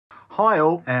Hi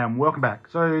all and welcome back.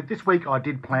 So this week I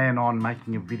did plan on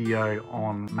making a video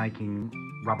on making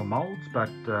rubber molds, but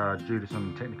due to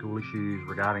some technical issues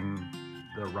regarding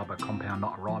the rubber compound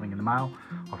not arriving in the mail,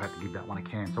 I've had to give that one a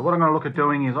can. So what I'm going to look at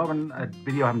doing is, a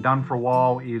video I haven't done for a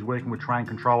while is working with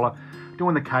TrainController,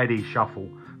 doing the Kadee shuffle.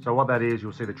 So what that is,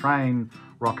 you'll see the train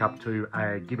rock up to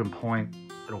a given point,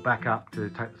 it'll back up to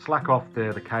take the slack off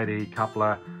the Kadee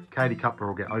coupler. Kadee coupler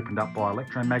will get opened up by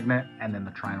electromagnet and then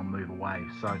the train will move away.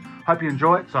 So hope you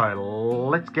enjoy it. So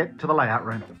let's get to the layout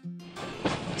room.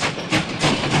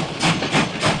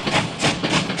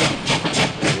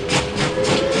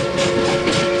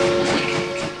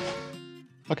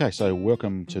 Okay, so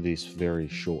welcome to this very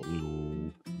short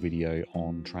little video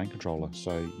on TrainController.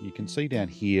 So you can see down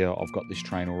here, I've got this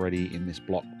train already in this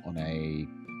block on a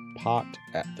parked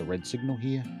at the red signal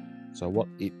here. So what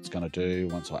it's going to do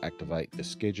once I activate the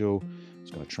schedule, it's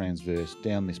going to transverse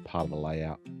down this part of the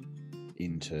layout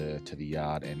into the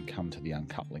yard and come to the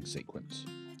uncoupling sequence.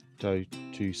 So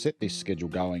to set this schedule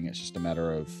going, it's just a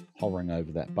matter of hovering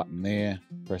over that button there,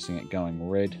 pressing it going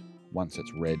red. Once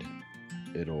it's red,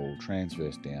 it'll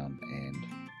transverse down, and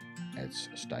as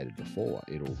stated before,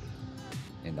 it'll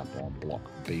end up on block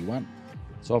B1.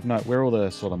 So of note, where all the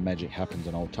sort of magic happens,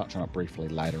 and I'll touch on it briefly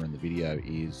later in the video,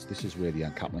 is this is where the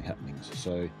uncoupling happens.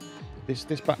 So this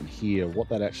button here, what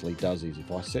that actually does is, if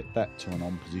I set that to an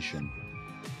on position,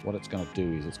 what it's going to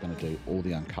do is it's going to do all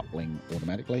the uncoupling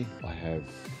automatically. I have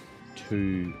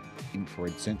two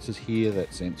infrared sensors here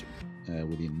that sense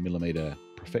within millimeter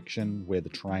perfection where the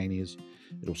train is.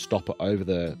 It'll stop it over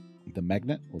the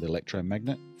magnet or the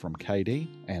electromagnet from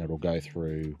Kadee, and it'll go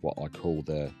through what I call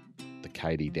the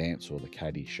Kadee Dance or the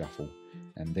Kadee Shuffle,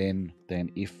 and then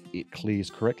if it clears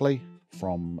correctly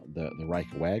from the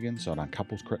Roco wagon, so it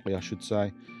uncouples correctly I should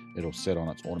say, it'll set on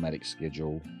its automatic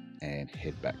schedule and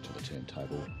head back to the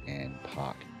turntable and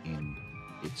park in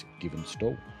its given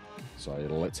stall. So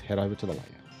let's head over to the layout.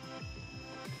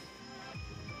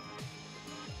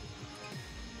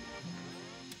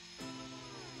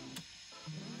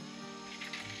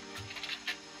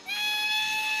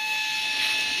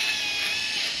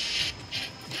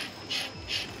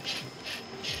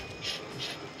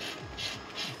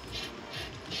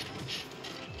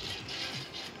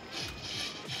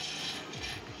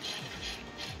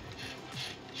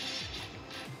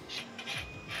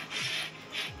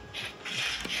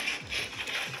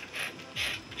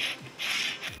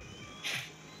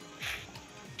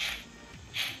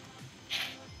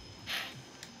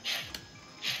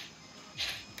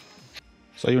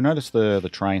 So you'll notice the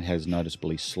train has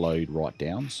noticeably slowed right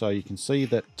down. So you can see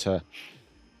that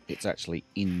it's actually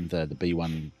in the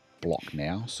B1 block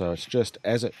now. So it's just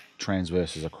as it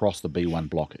transverses across the B1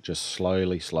 block, it just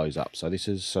slowly slows up. So this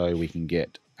is so we can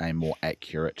get a more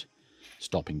accurate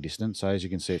stopping distance. So as you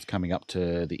can see, it's coming up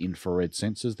to the infrared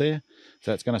sensors there.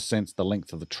 So it's going to sense the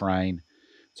length of the train.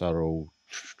 So it'll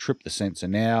trip the sensor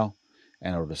now,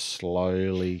 and it'll just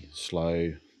slowly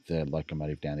slow the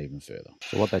locomotive down even further.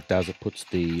 So what that does, it puts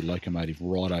the locomotive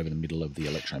right over the middle of the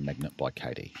electromagnet by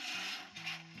Kadee.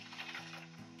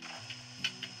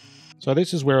 So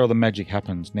this is where all the magic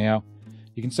happens. Now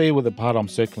you can see with the part I'm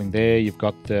circling there, you've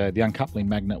got the uncoupling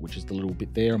magnet, which is the little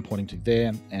bit there I'm pointing to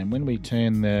there, and when we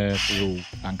turn the little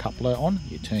uncoupler on,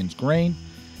 it turns green.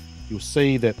 You'll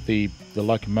see that the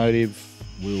locomotive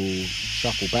will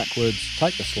shuffle backwards,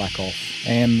 take the slack off,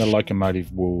 and the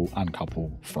locomotive will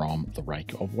uncouple from the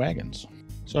rake of wagons.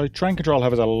 So TrainController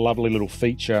has a lovely little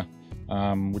feature,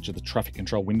 which is the traffic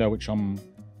control window, which I'm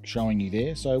showing you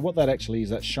there. So what that actually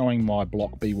is, that's showing my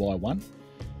block BY1.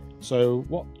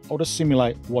 So I'll just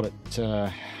simulate what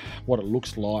it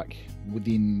looks like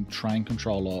within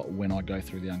TrainController when I go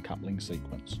through the uncoupling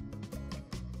sequence.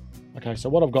 Okay, so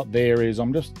what I've got there is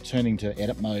I'm just turning to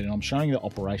edit mode, and I'm showing the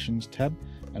operations tab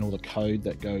and all the code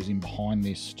that goes in behind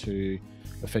this to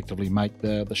effectively make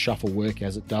the shuffle work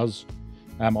as it does.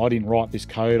 I didn't write this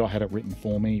code, I had it written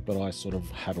for me, but I sort of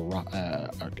have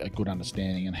a good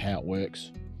understanding on how it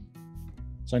works.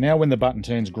 So now when the button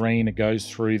turns green, it goes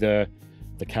through the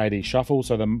Kadee shuffle.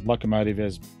 So the locomotive,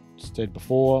 as said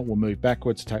before, will move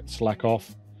backwards, take the slack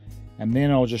off. And then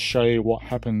I'll just show you what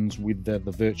happens with the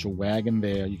virtual wagon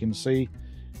there. You can see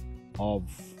I've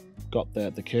got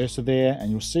the cursor there,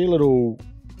 and you'll see a little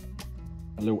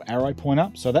arrow point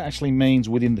up. So that actually means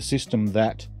within the system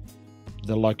that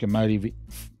the locomotive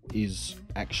is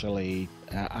actually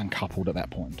uncoupled at that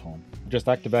point in time. Just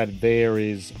activated there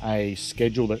is a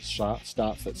schedule that starts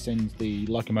that sends the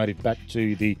locomotive back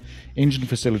to the engine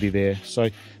facility there. So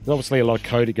there's obviously a lot of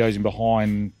code that goes in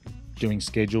behind doing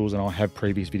schedules, and I have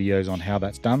previous videos on how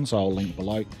that's done, so I'll link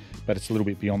below. but it's a little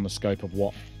bit beyond the scope of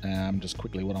what, just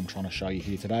quickly what I'm trying to show you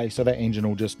here today. So that engine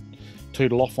will just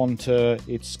tootle off onto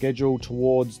its schedule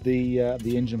towards the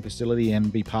engine facility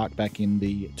and be parked back in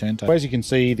the turntable. As you can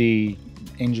see, the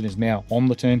engine is now on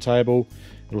the turntable.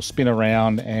 It'll spin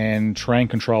around and train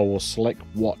control will select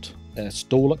what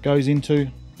stall it goes into.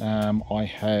 I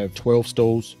have 12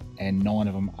 stalls and 9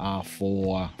 of them are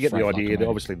for you get the idea.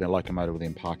 Obviously the locomotive will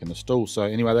then park in the stall. So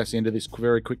anyway, that's the end of this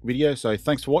very quick video. So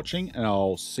thanks for watching and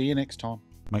I'll see you next time.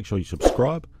 Make sure you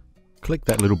subscribe, click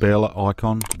that little bell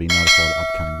icon to be notified of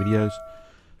upcoming videos.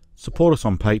 Support us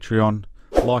on Patreon,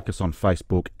 like us on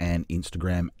Facebook and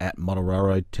Instagram at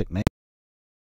Roco Technik.